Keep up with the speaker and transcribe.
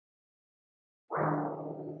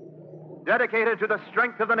dedicated to the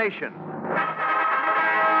strength of the nation.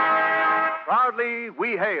 Proudly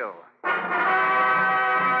we hail.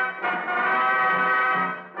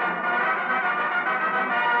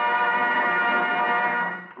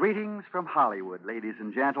 Greetings from Hollywood, ladies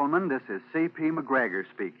and gentlemen. This is C.P. McGregor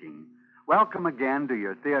speaking. Welcome again to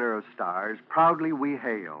your Theater of Stars, Proudly We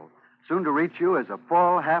Hail, soon to reach you as a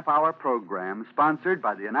full half-hour program sponsored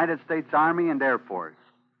by the United States Army and Air Force.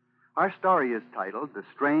 Our story is titled The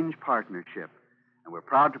Strange Partnership, and we're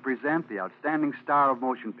proud to present the outstanding star of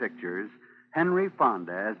motion pictures, Henry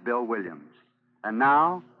Fonda, as Bill Williams. And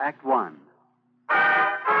now, Act One.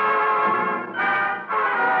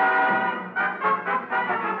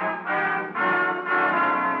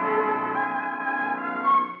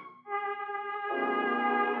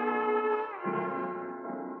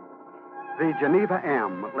 The Geneva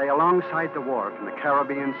M lay alongside the wharf in the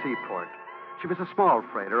Caribbean seaport. She was a small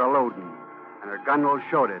freighter, a loading, and her gunwale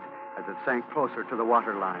showed it as it sank closer to the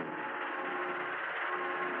waterline.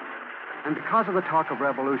 And because of the talk of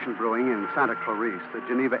revolution brewing in Santa Clarice, the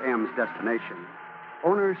Geneva M's destination,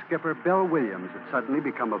 owner-skipper Bill Williams had suddenly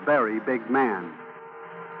become a very big man.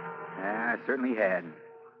 Yeah, I certainly had.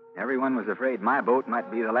 Everyone was afraid my boat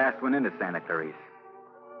might be the last one into Santa Clarice.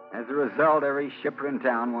 As a result, every shipper in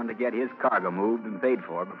town wanted to get his cargo moved and paid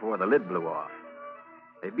for before the lid blew off.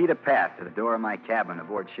 They beat a path to the door of my cabin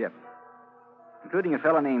aboard ship, including a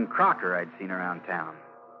fellow named Crocker I'd seen around town.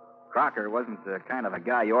 Crocker wasn't the kind of a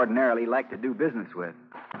guy you ordinarily like to do business with.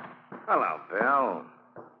 Hello, Bill.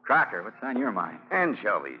 Crocker, what's on your mind?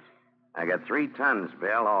 Anchovies. I got 3 tons,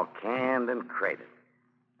 Bill, all canned and crated.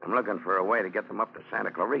 I'm looking for a way to get them up to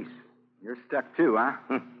Santa Clarice. You're stuck too,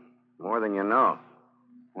 huh? More than you know.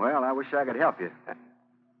 Well, I wish I could help you.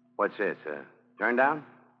 What's this, turn down?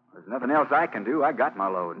 There's nothing else I can do. I got my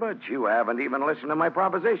load. But you haven't even listened to my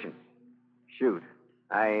proposition. Shoot.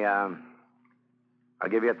 I'll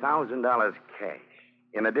give you $1,000 cash,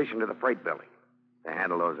 in addition to the freight billing, to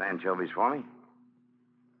handle those anchovies for me.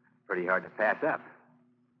 Pretty hard to pass up.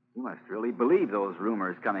 You must really believe those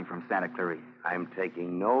rumors coming from Santa Clarice. I'm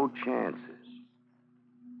taking no chances.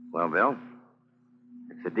 Well, Bill?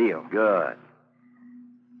 It's a deal. Good.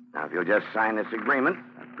 Now, if you'll just sign this agreement.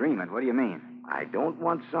 Agreement? What do you mean? I don't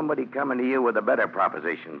want somebody coming to you with a better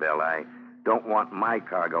proposition, Bill. I don't want my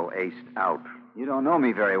cargo aced out. You don't know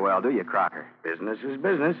me very well, do you, Crocker? Business is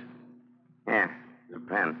business. Here, here's a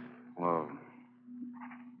pen. Whoa.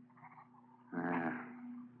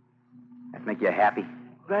 That make you happy?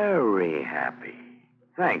 Very happy.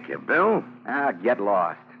 Thank you, Bill. Get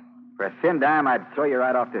lost. For a thin dime, I'd throw you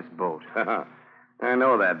right off this boat. I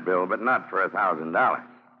know that, Bill, but not for $1,000.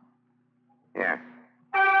 Here.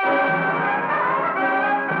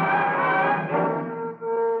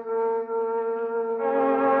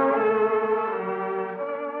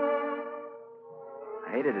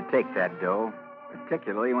 I hated to take that dough,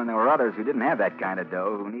 particularly when there were others who didn't have that kind of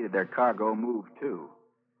dough who needed their cargo moved, too.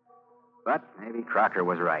 But maybe Crocker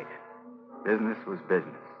was right. Business was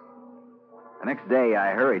business. The next day,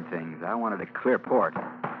 I hurried things. I wanted a clear port.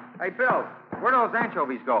 Hey, Bill, where'd those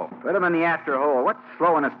anchovies go? Put them in the after hold. What's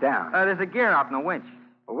slowing us down? There's a gear out in the winch.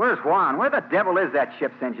 Well, where's Juan? Where the devil is that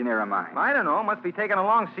ship's engineer of mine? I don't know. Must be taking a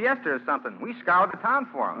long siesta or something. We scoured the town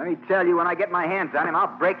for him. Let me tell you, when I get my hands on him,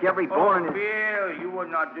 I'll break every bone in his... Bill, you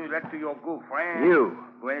would not do that to your good friend. You.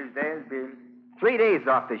 Where's that, Bill? 3 days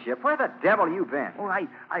off the ship. Where the devil you been? Oh, I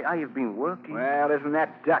have been working. Well, isn't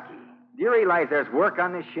that ducky? Do you realize there's work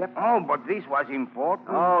on this ship? Oh, but this was important.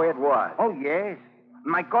 Oh, it was. Oh, yes.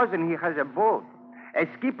 My cousin, he has a boat. As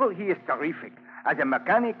skipper, he is terrific. As a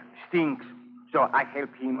mechanic, stinks. So I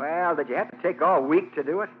help him. Well, did you have to take all week to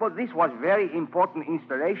do it? But this was very important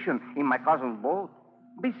installation in my cousin's boat.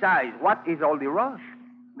 Besides, what is all the rush?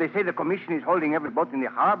 They say the commission is holding every boat in the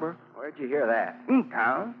harbor. Where'd you hear that? In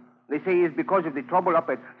town. They say it's because of the trouble up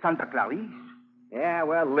at Santa Clarice. Yeah,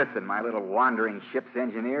 well, listen, my little wandering ship's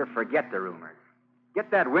engineer, forget the rumors. Get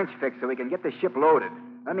that winch fixed so we can get the ship loaded.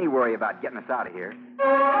 Let me worry about getting us out of here.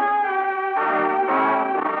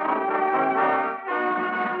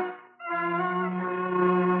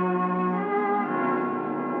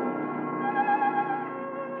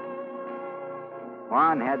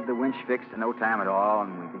 Juan had the winch fixed in no time at all,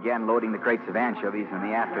 and we began loading the crates of anchovies in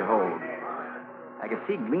the after hold. I could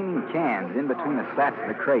see gleaming cans in between the slats of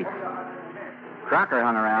the crates. Crocker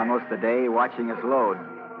hung around most of the day watching us load.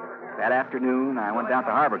 That afternoon, I went down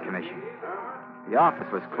to Harbor Commission. The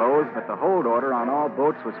office was closed, but the hold order on all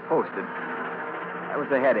boats was posted. That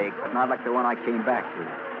was a headache, but not like the one I came back to.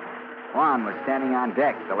 Juan was standing on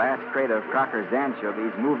deck, the last crate of Crocker's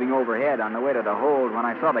anchovies moving overhead on the way to the hold when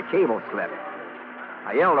I saw the cable slip.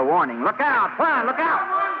 I yelled a warning, "Look out! Juan, look out!"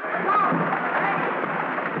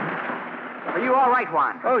 Are you all right,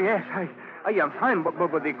 Juan? Oh, yes, I am fine, but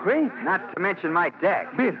the crate? Not to mention my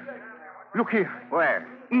deck. Bill, look here. Where?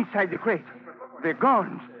 Inside the crate. The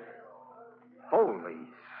guns. Holy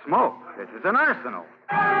smoke. This is an arsenal.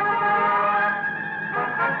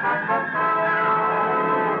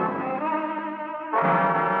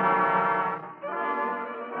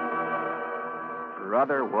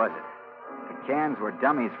 Brother, was it? The cans were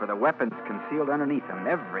dummies for the weapons concealed underneath them,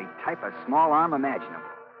 every type of small arm imaginable.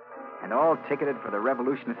 And all ticketed for the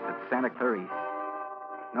revolutionists at Santa Clarice.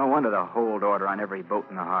 No wonder the hold order on every boat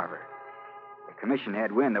in the harbor. The commission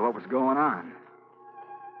had wind of what was going on.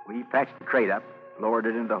 We patched the crate up, lowered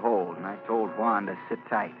it into the hold, and I told Juan to sit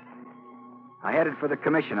tight. I headed for the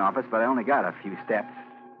commission office, but I only got a few steps.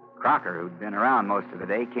 Crocker, who'd been around most of the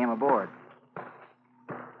day, came aboard.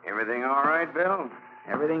 Everything all right, Bill?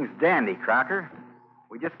 Everything's dandy, Crocker.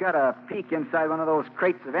 We just got a peek inside one of those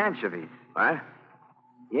crates of anchovies. What?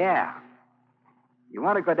 Yeah. You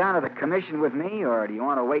want to go down to the commission with me, or do you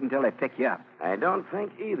want to wait until they pick you up? I don't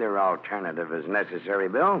think either alternative is necessary,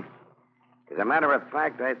 Bill. As a matter of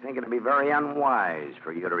fact, I think it'd be very unwise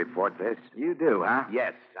for you to report this. You do, huh?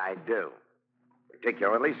 Yes, I do.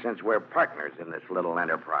 Particularly since we're partners in this little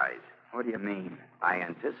enterprise. What do you mean? I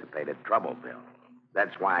anticipated trouble, Bill.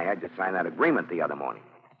 That's why I had you sign that agreement the other morning.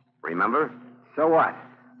 Remember? So what?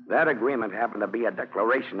 That agreement happened to be a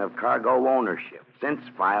declaration of cargo ownership, since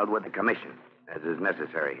filed with the commission, as is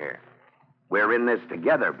necessary here. We're in this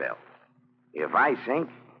together, Bill. If I sink,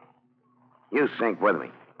 you sink with me.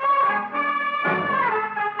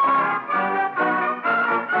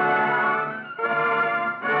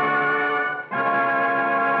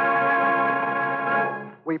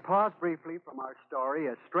 We pause briefly from our story,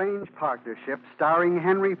 A Strange Partnership, starring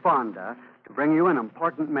Henry Fonda, to bring you an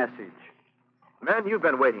important message. Men, you've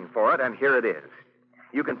been waiting for it, and here it is.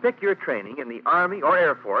 You can pick your training in the Army or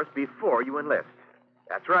Air Force before you enlist.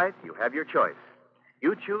 That's right, you have your choice.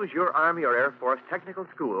 You choose your Army or Air Force technical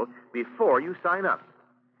school before you sign up.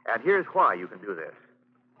 And here's why you can do this.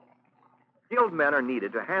 Skilled men are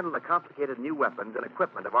needed to handle the complicated new weapons and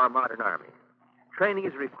equipment of our modern Army. Training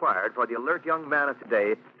is required for the alert young man of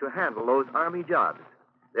today to handle those Army jobs.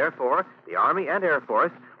 Therefore, the Army and Air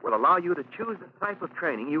Force will allow you to choose the type of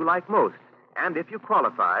training you like most, and if you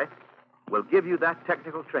qualify, will give you that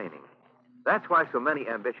technical training. That's why so many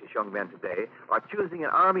ambitious young men today are choosing an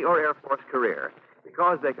Army or Air Force career,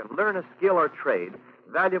 because they can learn a skill or trade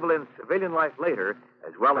valuable in civilian life later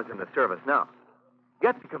as well as in the service now.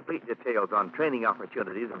 Get the complete details on training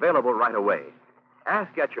opportunities available right away.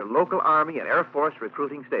 Ask at your local Army and Air Force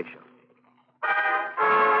recruiting station.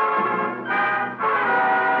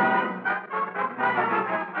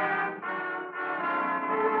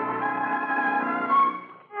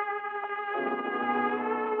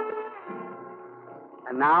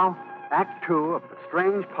 And now, Act Two of The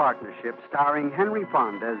Strange Partnership, starring Henry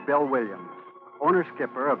Fonda as Bill Williams,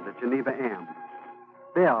 owner-skipper of the Geneva M.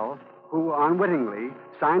 Bill, who unwittingly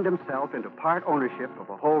signed himself into part ownership of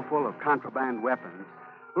a hold full of contraband weapons,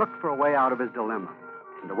 looked for a way out of his dilemma,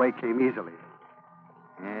 and the way came easily.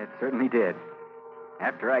 It certainly did.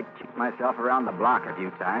 After I kicked myself around the block a few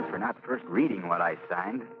times for not first reading what I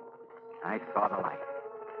signed, I saw the light.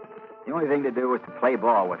 The only thing to do was to play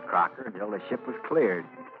ball with Crocker until the ship was cleared.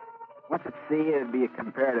 Once at sea, it'd be a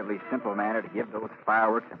comparatively simple matter to give those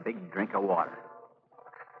fireworks a big drink of water.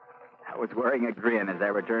 I was wearing a grin as I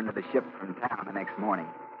returned to the ship from town the next morning.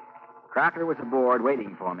 Crocker was aboard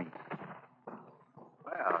waiting for me.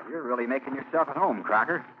 Well, you're really making yourself at home,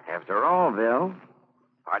 Crocker. After all, Bill,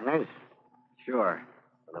 partners, Sure.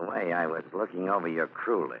 by the way, I was looking over your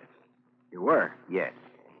crew list. You were? Yes.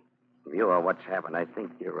 In view of what's happened, I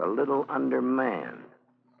think you're a little undermanned.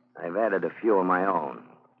 I've added a few of my own.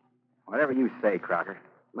 Whatever you say, Crocker.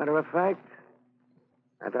 Matter of fact,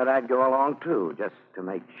 I thought I'd go along, too, just to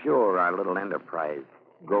make sure our little enterprise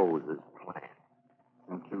goes as planned.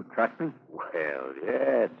 Don't you trust me? Well,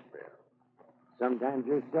 yes, Bill. Sometimes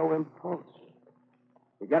you're so impulsive.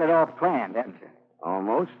 You got it all planned, haven't you?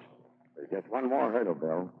 Almost. There's just one more hurdle,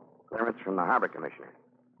 Bill. Clearance from the harbor commissioner.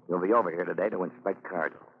 He'll be over here today to inspect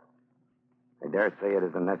cargo. I dare say it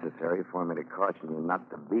isn't necessary for me to caution you not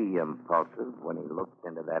to be impulsive when he looks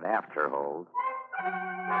into that after hold.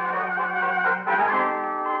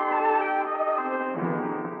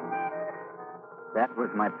 That was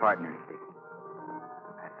my partner, see.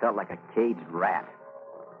 I felt like a caged rat.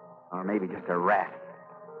 Or maybe just a rat.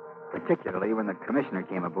 Particularly when the commissioner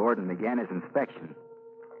came aboard and began his inspection.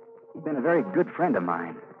 He'd been a very good friend of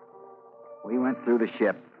mine. We went through the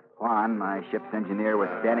ship. Juan, my ship's engineer, was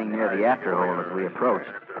standing near the afterhold as we approached.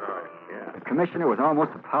 The commissioner was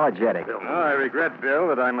almost apologetic. Oh, I regret, Bill,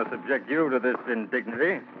 that I must subject you to this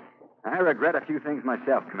indignity. I regret a few things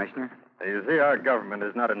myself, Commissioner. You see, our government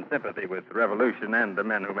is not in sympathy with revolution and the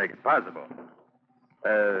men who make it possible.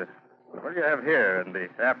 What do you have here in the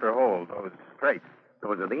after hold, those crates?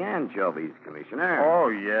 Those are the anchovies, Commissioner. Oh,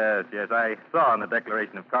 yes. I saw in the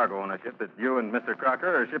declaration of cargo ownership that you and Mr.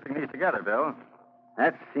 Crocker are shipping these together, Bill.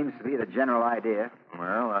 That seems to be the general idea.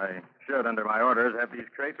 Well, I should, under my orders, have these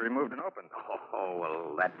crates removed and opened. Oh,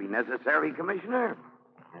 will that be necessary, Commissioner?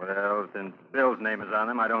 Well, since Bill's name is on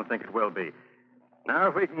them, I don't think it will be. Now,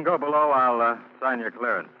 if we can go below, I'll sign your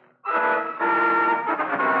clearance.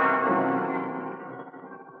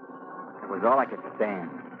 It was all I could stand.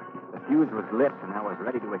 The fuse was lit, and I was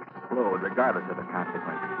ready to explode, regardless of the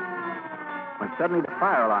consequences. When suddenly the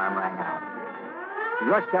fire alarm rang out. We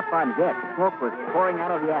rushed up on deck. Smoke was pouring out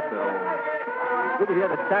of the afterhold. We could hear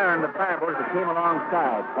the siren of the fireboat as it came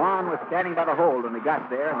alongside. Juan was standing by the hold when we got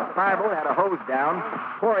there, and the fireboat had a hose down,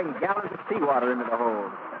 pouring gallons of seawater into the hold.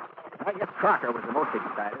 I guess Crocker was the most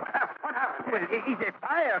excited. What happened? Well, is it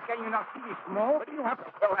fire? Can you not see the smoke? Do you have to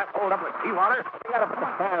fill that hold up with seawater? We got to put the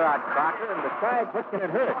fire out, Crocker, and besides, what can it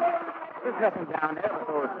hurt? There's nothing down there but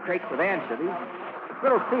those crates of anchovies.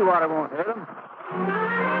 Little seawater won't hurt them.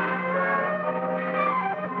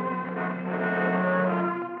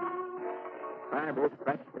 Fireboat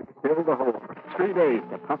practically filled the hole for 3 days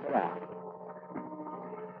to pump it out.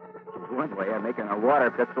 There's one way of making a water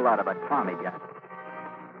pistol out of a Tommy gun.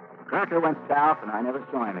 Crocker went south, and I never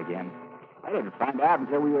saw him again. I didn't find out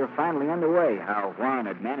until we were finally underway how Juan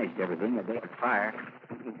had managed everything the day of the fire.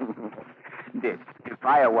 The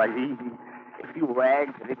fire was easy. A few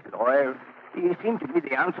rags, a little oil. It seemed to be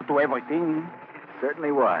the answer to everything.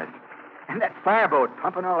 Certainly was. And that fireboat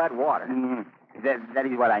pumping all that water. That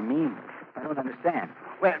is what I mean. I don't understand.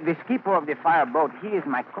 Well, the skipper of the fireboat, he is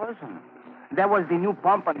my cousin. That was the new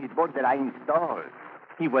pump on his boat that I installed.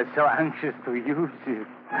 He was so anxious to use it.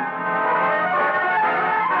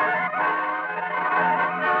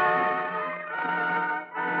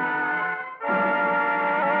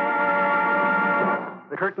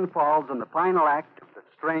 The curtain falls on the final act of The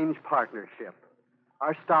Strange Partnership.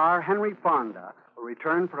 Our star, Henry Fonda, will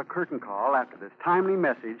return for a curtain call after this timely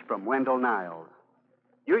message from Wendell Niles.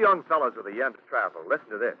 You young fellows with a yen to travel, listen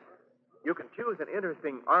to this. You can choose an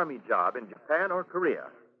interesting Army job in Japan or Korea.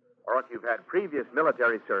 Or if you've had previous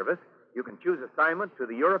military service, you can choose assignment to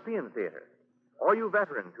the European theater. Or you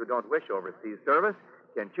veterans who don't wish overseas service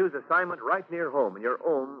can choose assignment right near home in your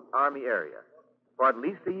own Army area for at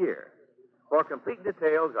least a year. For complete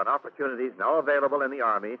details on opportunities now available in the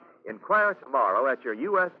Army, inquire tomorrow at your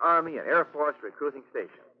U.S. Army and Air Force recruiting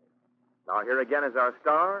station. Now, here again is our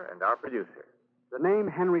star and our producer. The name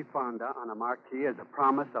Henry Fonda on a marquee is a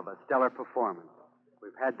promise of a stellar performance.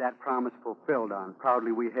 We've had that promise fulfilled on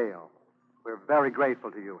Proudly We Hail. We're very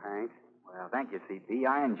grateful to you, Hank. Well, thank you, C.P.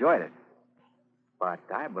 I enjoyed it. But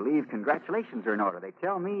I believe congratulations are in order. They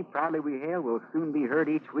tell me Proudly We Hail will soon be heard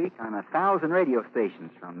each week on 1,000 radio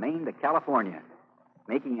stations from Maine to California,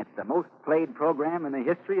 making it the most played program in the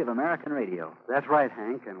history of American radio. That's right,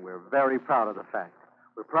 Hank, and we're very proud of the fact.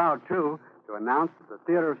 We're proud, too, to announce that the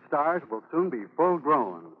Theater of Stars will soon be full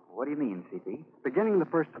grown. What do you mean, C.P.? Beginning the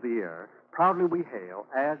first of the year, Proudly We Hail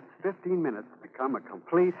adds 15 minutes to become a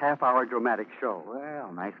complete half-hour dramatic show.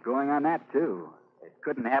 Well, nice going on that, too. It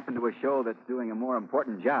couldn't happen to a show that's doing a more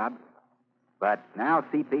important job. But now,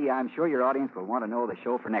 C.P., I'm sure your audience will want to know the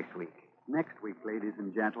show for next week. Next week, ladies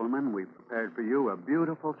and gentlemen, we've prepared for you a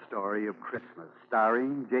beautiful story of Christmas,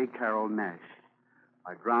 starring J. Carroll Nash.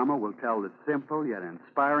 Our drama will tell the simple yet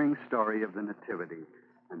inspiring story of the Nativity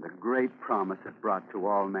and the great promise it brought to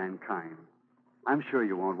all mankind. I'm sure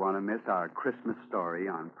you won't want to miss our Christmas story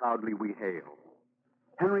on Proudly We Hail.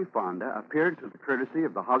 Henry Fonda appeared through the courtesy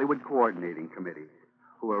of the Hollywood Coordinating Committee,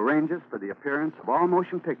 who arranges for the appearance of all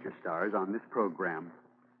motion picture stars on this program.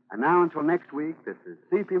 And now, until next week, this is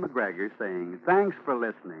C.P. McGregor saying thanks for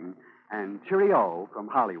listening and cheerio from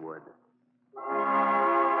Hollywood.